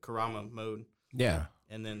his Kurama mode. Yeah.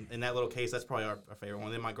 And then in that little case, that's probably our favorite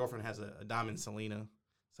one. Then my girlfriend has a Diamond Selena.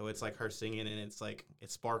 So it's like her singing, and it's like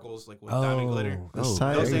it sparkles like with diamond glitter. That's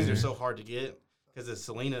tight. Those things are so hard to get because the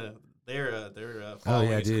Selena, their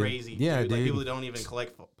following is crazy. Yeah, dude. Like people that don't even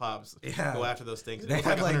collect pops go after those things. They it's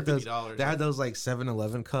had like $150. They had those like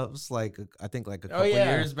 7-Eleven cups, like I think like a couple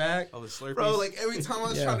yeah. years back. Oh, the Slurpees. Bro, like every time I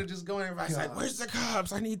was trying to just go in, everybody's like, "Where's the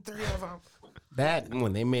cups? I need 3 of them." That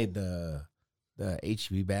when they made the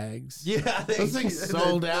HB bags, those things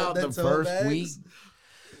sold out the first week.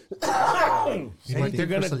 They're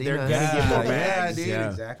gonna get more bags. Yeah,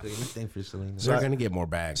 dude, exactly. Anything for Selena. They're gonna get more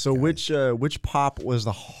bags. So guys. which pop was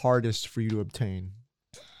the hardest for you to obtain?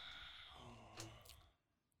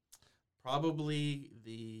 Probably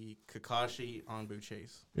the Kakashi Anbu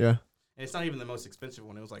chase. Yeah. And it's not even the most expensive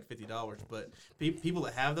one. It was like $50. But people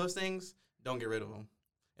that have those things don't get rid of them.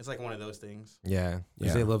 It's like one of those things. Yeah,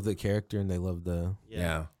 because they love the character and they love the.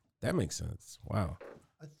 Yeah, that makes sense. Wow.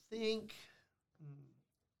 I think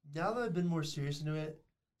now that I've been more serious into it,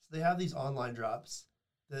 so they have these online drops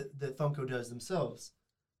that Funko does themselves,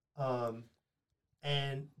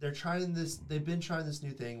 and they're trying this. They've been trying this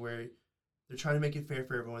new thing where they're trying to make it fair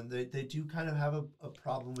for everyone. They do kind of have a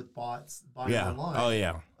problem with bots buying online. Oh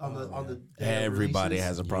yeah. On the everybody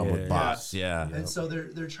has a problem with bots. Yeah. And so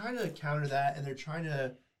they're trying to counter that, and they're trying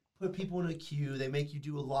to put people in a queue. They make you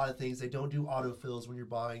do a lot of things. They don't do autofills when you're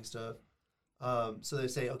buying stuff. So they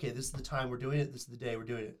say, okay, this is the time we're doing it. This is the day we're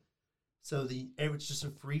doing it. So it's just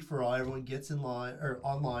a free for all. Everyone gets in line or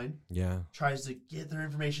online. Yeah. Tries to get their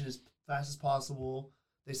information as fast as possible.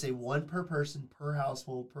 They say 1 per person, per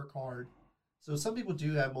household, per card. So some people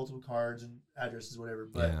do have multiple cards and addresses, whatever.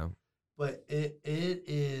 But it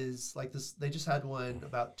is like this. They just had one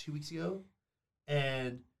about 2 weeks ago,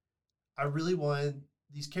 and I really wanted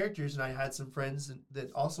these characters, and I had some friends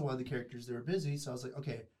that also wanted the characters. They were busy, so I was like,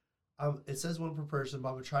 okay, it says 1 per person, but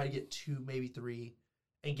I'm gonna try to get 2, maybe 3,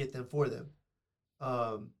 and get them for them.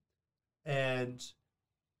 And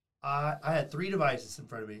I had 3 devices in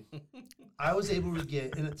front of me. I was able to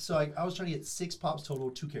get, and so I was trying to get 6 pops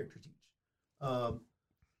total, 2 characters each.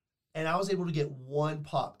 And I was able to get 1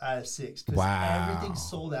 pop out of 6 because everything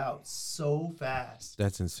sold out so fast.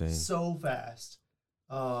 That's insane. So fast.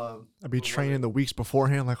 I'd be training the weeks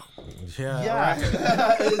beforehand, like yeah.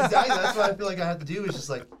 Exactly. That's what I feel like I have to do is just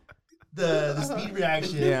like the speed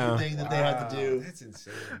reaction thing that they have to do. That's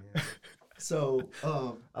insane. Man. So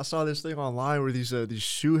I saw this thing online where these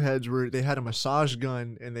shoe heads where they had a massage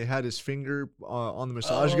gun and they had his finger on the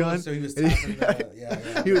massage gun. So he was tapping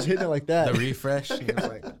he was hitting it like that. The refresh. He was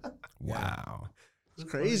like, wow, it's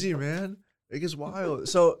crazy, man. It gets wild.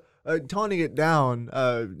 So toning it down,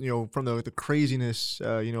 from the craziness,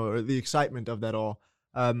 or the excitement of that all.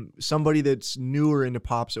 Somebody that's newer into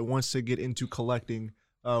pops that wants to get into collecting,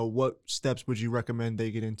 what steps would you recommend they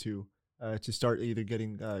get into? To start either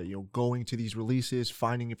getting, going to these releases,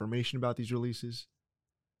 finding information about these releases?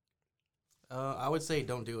 I would say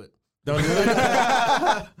don't do it. Don't do it.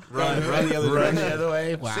 Run the other direction. the other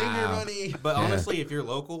way. Wow. save your money. But honestly, if you're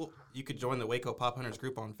local, you could join the Waco Pop Hunters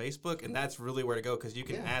group on Facebook, and that's really where to go because you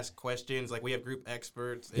can ask questions. Like we have group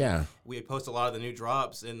experts. And we post a lot of the new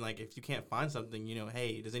drops, and like if you can't find something,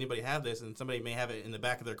 hey, does anybody have this? And somebody may have it in the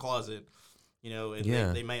back of their closet, and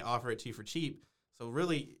they may offer it to you for cheap. So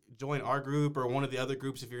really join our group or one of the other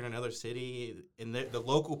groups if you're in another city. And the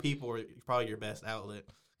local people are probably your best outlet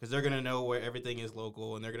because they're going to know where everything is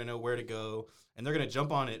local and they're going to know where to go. And they're going to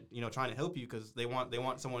jump on it, trying to help you because they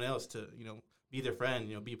want someone else to, be their friend,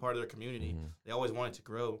 be part of their community. They always want it to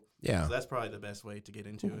grow. Yeah. So that's probably the best way to get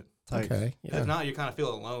into it. Okay. If not, you kind of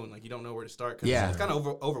feel alone, like you don't know where to start. Cause Yeah. it's kind of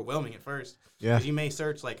overwhelming at first. Yeah. Because you may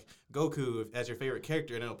search like Goku as your favorite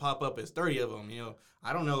character, and it'll pop up as 30 of them.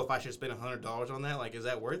 I don't know if I should spend $100 on that. Like, is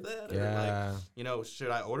that worth that? Yeah. Or like, should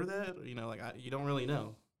I order that? You don't really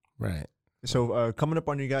know. Right. So coming up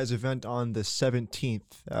on your guys' event on the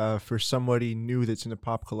 17th, for somebody new that's into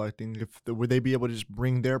pop collecting, would they be able to just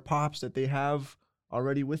bring their pops that they have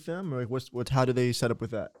already with them, or like how do they set up with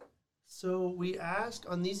that? So we ask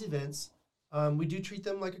on these events, we do treat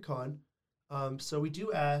them like a con. So we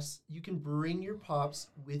do ask, you can bring your pops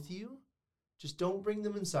with you, just don't bring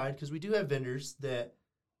them inside, because we do have vendors that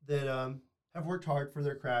have worked hard for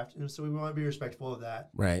their craft, and so we want to be respectful of that.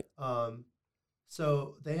 Right.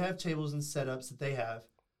 So they have tables and setups that they have,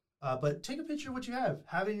 but take a picture of what you have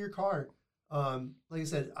it in your car. Like I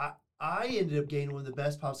said, I ended up getting one of the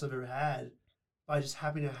best pops I've ever had by just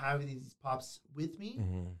happening to have these pops with me.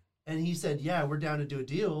 And he said, yeah, we're down to do a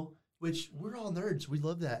deal, which we're all nerds. We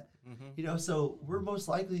love that. So we're most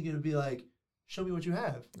likely going to be like, show me what you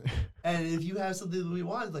have. And if you have something that we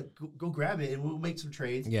want, like go grab it and we'll make some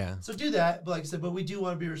trades. Yeah. So do that. But like I said, we do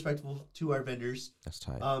want to be respectful to our vendors. That's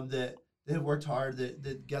tight. That they have worked hard,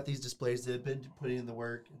 that got these displays, that have been putting in the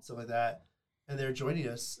work and stuff like that. And they're joining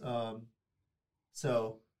us.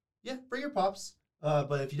 So yeah, bring your pops.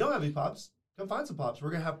 But if you don't have any pops, come find some pops.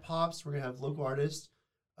 We're going to have pops. We're going to have local artists.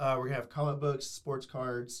 We're going to have comic books, sports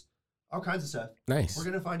cards, all kinds of stuff. Nice. We're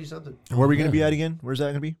going to find you something. And where are we going to be at again? Where's that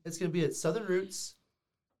going to be? It's going to be at Southern Roots.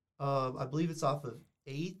 I believe it's off of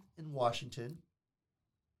 8th in Washington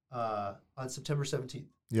on September 17th.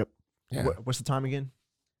 Yep. Yeah. What's the time again?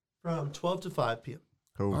 From 12 to 5 p.m.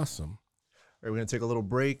 Cool. Awesome. All right, we're going to take a little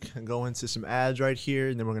break and go into some ads right here,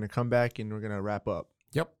 and then we're going to come back and we're going to wrap up.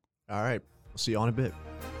 Yep. All right. We'll see you on a bit.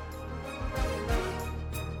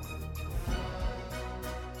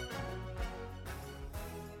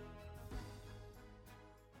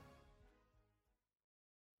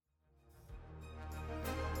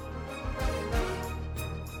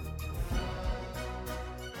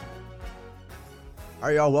 All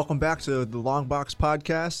right, y'all. Welcome back to the Long Box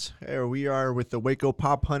Podcast. Here we are with the Waco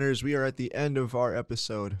Pop Hunters. We are at the end of our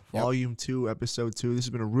episode, Volume 2, Episode 2. This has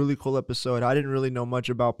been a really cool episode. I didn't really know much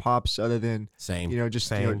about pops other than Same. They're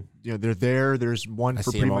there. There's one for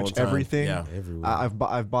pretty much everything. Yeah, everywhere.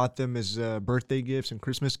 I've bought them as birthday gifts and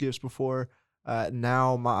Christmas gifts before.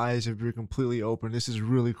 Now my eyes have been completely open. This is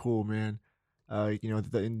really cool, man.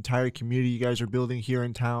 The entire community you guys are building here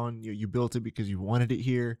in town. You built it because you wanted it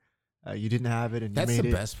here. You didn't have it, and that's you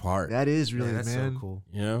made the it. best part. That is really, that's man. so cool.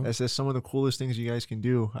 That's some of the coolest things you guys can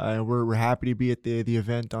do. We're happy to be at the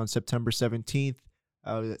event on September 17th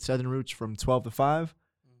at Southern Roots from 12 to 5.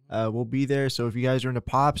 We'll be there. So if you guys are into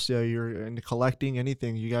pops, you're into collecting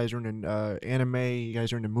anything, you guys are into anime, you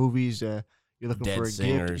guys are into movies, you're looking Dead for a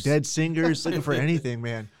singers. gift, dead singers, looking for anything,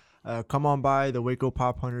 man. Come on by the Waco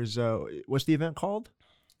Pop Hunters. What's the event called?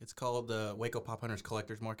 It's called the Waco Pop Hunters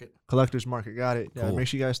Collectors Market. Collectors Market. Got it. Cool. Make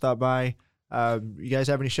sure you guys stop by. You guys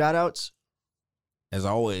have any shout outs? As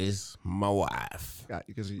always, my wife.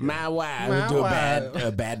 My wife. My Do wife.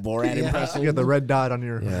 a bad Borat impression. You got the red dot on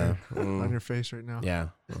your Yeah. on your face right now. Yeah.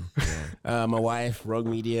 My wife, Rogue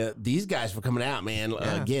Media. These guys for coming out, man.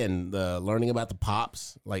 Again, the learning about the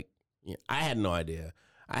pops. Like, I had no idea.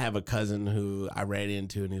 I have a cousin who I ran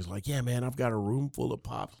into, and he's like, "Yeah, man, I've got a room full of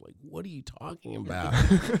pops." Like, what are you talking about?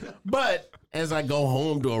 But as I go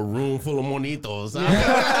home to a room full of monitos,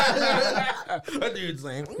 That dude's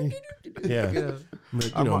saying,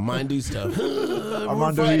 mine do stuff.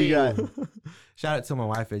 Armando, who you got? shout out to my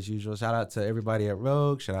wife as usual. Shout out to everybody at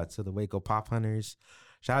Rogue. Shout out to the Waco Pop Hunters.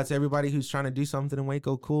 Shout out to everybody who's trying to do something in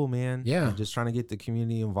Waco cool, man. Yeah. And just trying to get the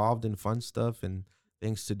community involved in fun stuff and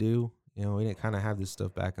things to do. We didn't kind of have this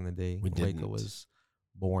stuff back in the day. Waco was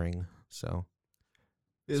boring. So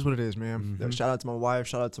It is what it is, man. Mhm. Shout out to my wife.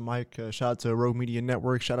 Shout out to Mike. Shout out to Rogue Media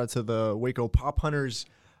Network. Shout out to the Waco Pop Hunters.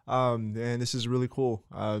 And this is really cool.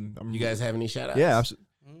 You guys have any shout outs? Yeah,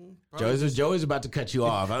 absolutely. Joey's about to cut you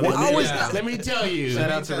off. Let me tell you.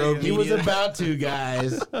 Shout out to Rogue He was Media. about to,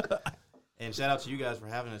 guys. And shout out to you guys for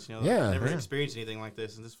having us. I've never experienced anything like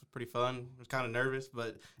this, and this was pretty fun. I was kind of nervous,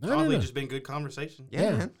 but probably just been good conversation. man.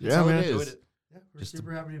 Yeah, That's all man. it Enjoyed is. it. Yeah, we're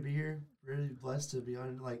super happy to be here. Really blessed to be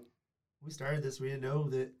on. Like, we started this, we didn't know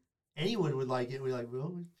that anyone would like it. We're like,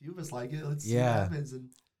 well, a few of us like it. Let's see what happens. And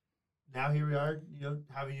now here we are,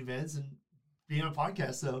 having events and being on a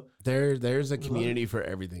podcast. So There's a community for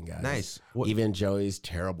everything, guys. Nice. Even Joey's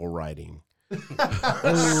terrible writing. Sir.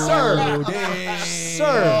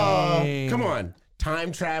 Come on.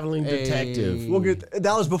 Time traveling detective. We'll get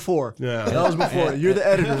that was before. Yeah. That was before. You're the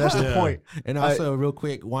editor. That's the point. And also, real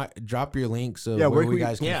quick, drop your links of Yeah, where where you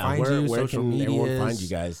guys can find where you, can social everyone media, find you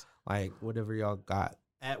guys? like whatever y'all got.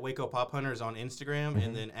 At Waco Pop Hunters on Instagram,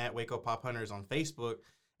 and then at Waco Pop Hunters on Facebook.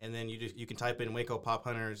 And then you can type in Waco Pop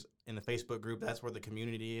Hunters in the Facebook group. That's where the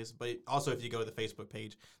community is. But also, if you go to the Facebook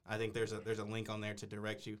page, I think there's a link on there to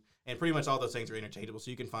direct you. And pretty much all those things are interchangeable,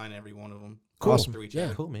 so you can find every one of them. Cool. Through each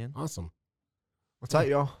other. Cool, man. Awesome. What's that,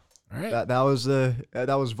 y'all? All right. That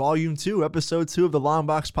was Volume 2, Episode 2 of the Long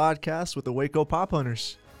Box Podcast with the Waco Pop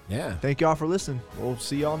Hunters. Yeah. Thank y'all for listening. We'll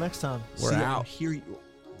see y'all next time. We're See ya- out. Hear you.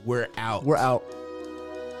 We're out. We're out.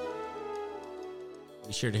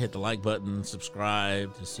 Be sure to hit the like button,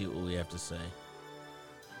 subscribe to see what we have to say.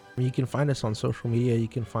 You can find us on social media. You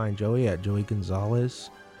can find Joey at Joey Gonzalez.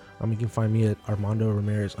 You can find me at Armando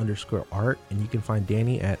Ramirez _art. And you can find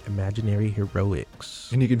Danny at Imaginary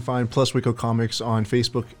Heroics. And you can find Plus Waco Comics on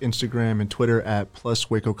Facebook, Instagram, and Twitter at Plus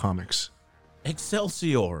Waco Comics.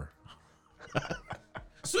 Excelsior.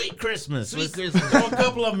 Sweet Christmas. Sweet Christmas. Throw a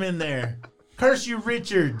couple of them in there. Curse you,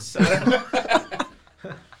 Richards.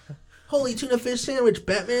 Holy tuna fish sandwich,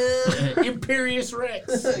 Batman. Imperious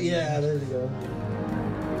Rex. Yeah, there you go.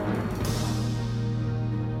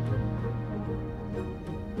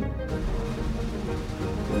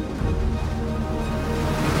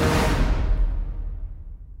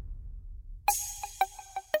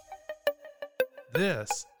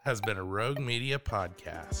 This has been a Rogue Media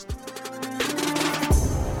podcast.